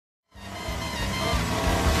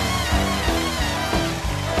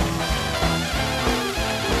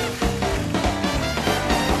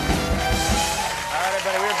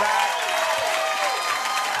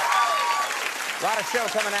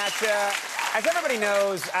Show coming at you. As everybody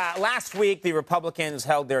knows, last week the Republicans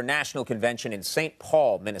held their national convention in St.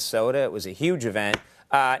 Paul, Minnesota. It was a huge event.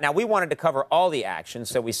 Now, we wanted to cover all the action,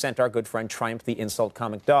 so we sent our good friend Triumph the Insult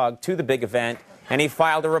Comic Dog to the big event, and he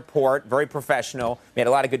filed a report, very professional, made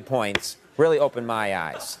a lot of good points, really opened my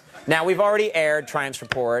eyes. Now, we've already aired Triumph's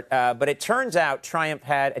report, but it turns out Triumph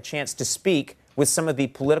had a chance to speak with some of the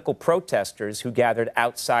political protesters who gathered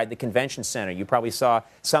outside the convention center. You probably saw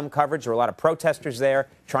some coverage. There were a lot of protesters there.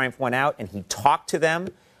 Triumph went out and he talked to them.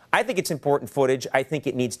 I think it's important footage. I think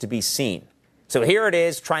it needs to be seen. So here it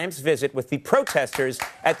is, Triumph's visit with the protesters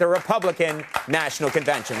at the Republican National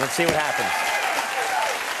Convention. Let's see what happens.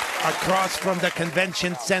 Across from the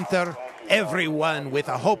convention center, everyone with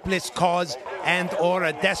a hopeless cause and/or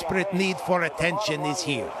a desperate need for attention is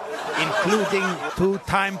here, including two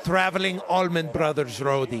time-traveling Allman Brothers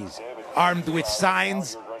roadies, armed with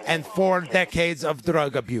signs and 4 decades of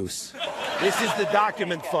drug abuse. This is the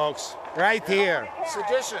document, folks, right here.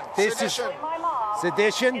 Sedition. This Sedition. is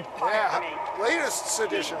sedition? Yeah. Latest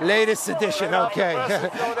sedition. Latest edition, okay.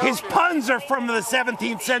 His puns are from the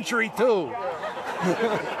 17th century, too.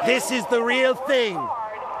 This is the real thing.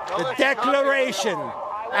 The Declaration,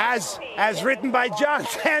 as written by John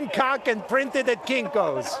Hancock and printed at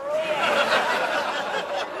Kinko's.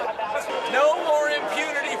 No more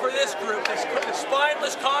impunity for this group. This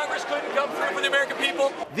spineless Congress couldn't come through for the American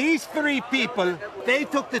people. These 3 people, they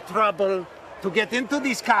took the trouble to get into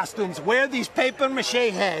these costumes, wear these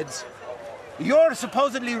papier-mâché heads. You're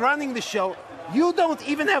supposedly running the show. You don't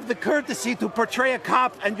even have the courtesy to portray a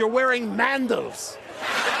cop, and you're wearing mandals.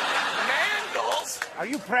 Mandals? Are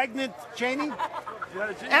you pregnant, Cheney?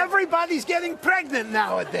 Everybody's getting pregnant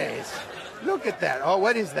nowadays. Look at that. Oh,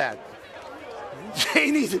 what is that?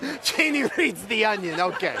 Cheney reads The Onion.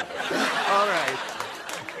 Okay. All right.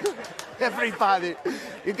 Everybody,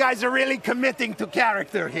 you guys are really committing to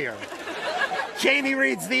character here. Cheney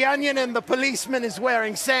reads The Onion and the policeman is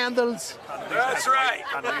wearing sandals. That's right.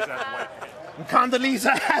 And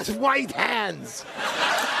Condoleezza has white hands.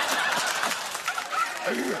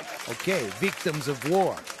 Okay, victims of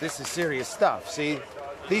war. This is serious stuff, see?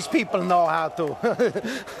 These people know how to...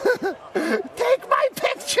 Take my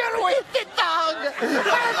picture with the dog!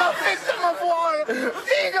 I'm a victim of war!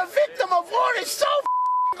 Being a victim of war is so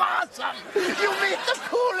awesome! You meet the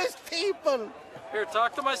coolest people! Here,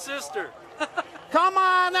 talk to my sister. Come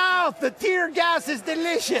on out! The tear gas is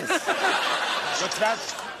delicious! What's that?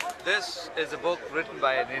 This is a book written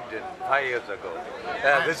by an Indian 5 years ago,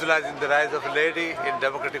 visualizing the rise of a lady in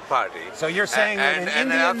Democratic Party. So you're saying that an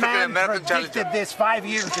Indian man predicted this 5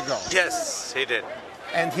 years ago? Yes, he did.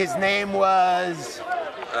 And his name was?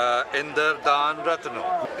 Inder Dan Ratno.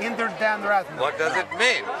 Inder Dan Ratno. What does it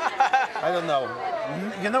mean? I don't know.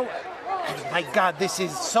 You know, my God, this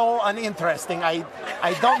is so uninteresting. I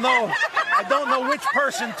don't know which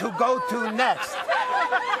person to go to next.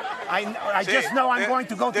 I just know I'm going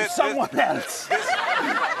to go to someone else.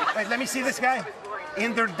 Wait, let me see this guy.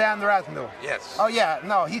 Inder Dan Ratno. Yes. Oh, yeah,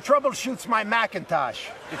 no, he troubleshoots my Macintosh.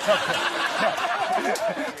 It's okay.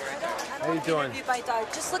 How you doing?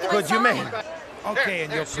 Just look at Good, the you sign. made. Okay,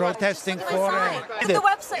 and you're protesting for The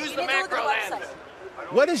website. You need to look at the website.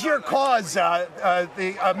 What is your cause?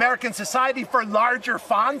 The American Society for Larger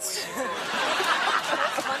Fonts?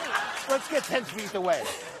 Let's get 10 feet away.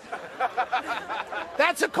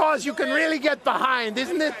 That's a cause you can really get behind,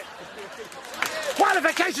 isn't it?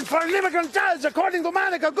 Qualifications for an immigrant judge, according to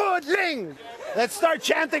Monica Goodling. Let's start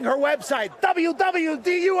chanting her website,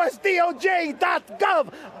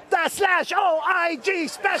 www.usdoj.gov/OIG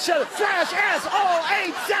special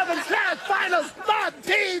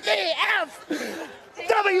 /SO87/finals.pdf.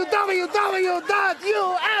 www.usdoj,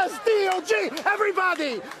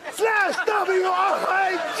 everybody,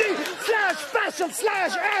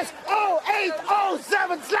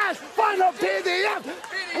 /W-O-I-G/special/SO807/final PDF.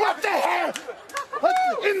 What the hell?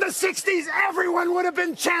 In the 60s, everyone would have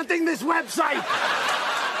been chanting this website.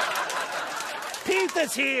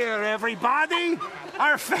 PETA's here, everybody.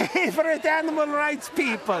 Our favorite animal rights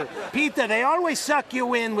people. PETA, they always suck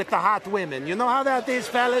you in with the hot women. You know how that is,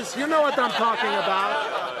 fellas? You know what I'm talking about.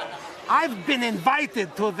 I've been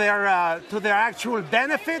invited to their actual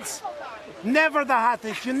benefits. Never the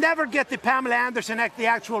hottest. You never get the Pamela Anderson the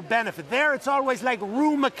actual benefit. There, it's always like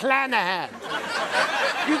Rue McClanahan.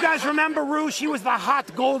 You guys remember Rue? She was the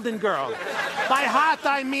hot golden girl. By hot,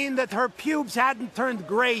 I mean that her pubes hadn't turned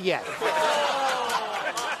gray yet.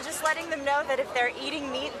 Just letting them know that if they're eating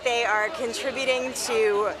meat, they are contributing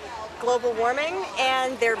to global warming,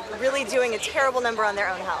 and they're really doing a terrible number on their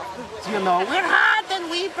own health. You know, we're hot and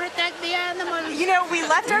and we protect the animals. You know, we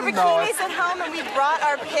left our bikinis at home and we brought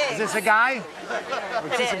our pigs. Is this a guy?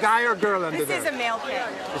 Is this a guy or a girl under This there? is a male pig.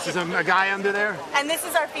 This is a guy under there? And this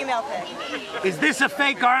is our female pig. Is this a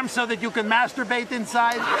fake arm so that you can masturbate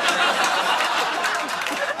inside?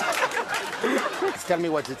 Tell me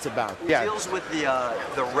what it's about. It deals with the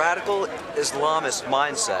radical Islamist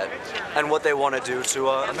mindset and what they want to do to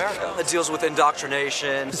America. It deals with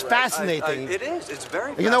indoctrination. It's fascinating. It is. It's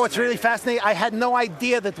very fascinating. You know what's really fascinating? I had no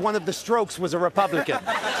idea that one of the Strokes was a Republican.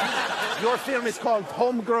 Your film is called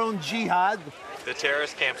Homegrown Jihad. The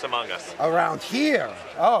terrorist camps among us. Around here.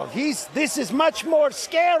 Oh, this is much more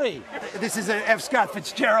scary. This is an F. Scott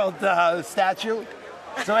Fitzgerald statue.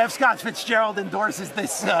 So F. Scott Fitzgerald endorses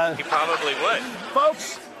this. He probably would.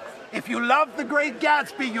 Folks, if you love The Great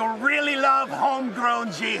Gatsby, you'll really love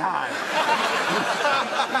Homegrown Jihad.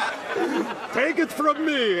 Take it from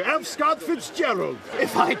me, F. Scott Fitzgerald.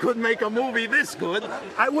 If I could make a movie this good,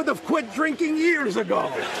 I would have quit drinking years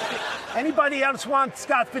ago. Anybody else want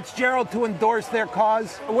Scott Fitzgerald to endorse their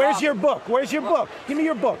cause? Where's your book? Where's your book? Give me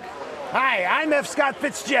your book. Hi, I'm F. Scott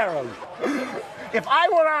Fitzgerald. If I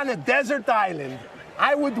were on a desert island,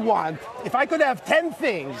 I would want, if I could have 10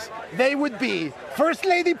 things, they would be First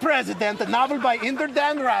Lady President, a novel by Inder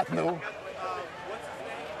Dan Ratnu,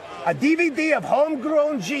 a DVD of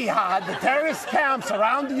Homegrown Jihad, the terrorist camps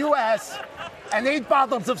around the U.S., and 8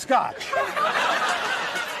 bottles of scotch.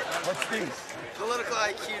 What's this?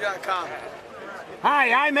 PoliticalIQ.com.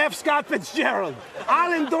 Hi, I'm F. Scott Fitzgerald.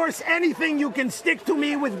 I'll endorse anything you can stick to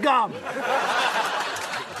me with gum.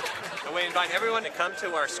 We invite everyone to come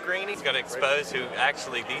to our screening. It's going to expose who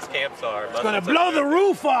actually these camps are. It's going to blow the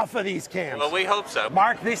roof off of these camps. Well, we hope so.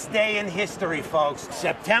 Mark this day in history, folks.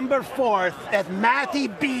 September 4th at Matty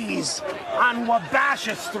B's on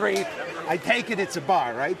Wabasha Street. I take it it's a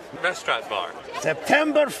bar, right? Restaurant bar.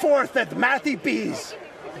 September 4th at Matty B's.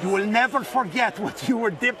 You will never forget what you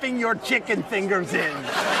were dipping your chicken fingers in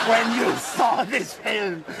when you saw this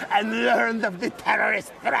film and learned of the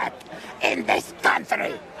terrorist threat in this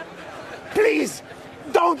country. Please,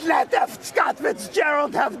 don't let F. Scott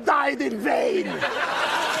Fitzgerald have died in vain. It's a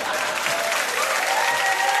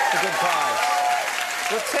good cause.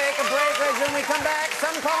 We'll take a break, guys. When we come back,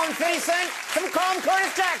 some call him 50 Cent, some call him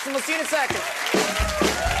Curtis Jackson. We'll see you in a second.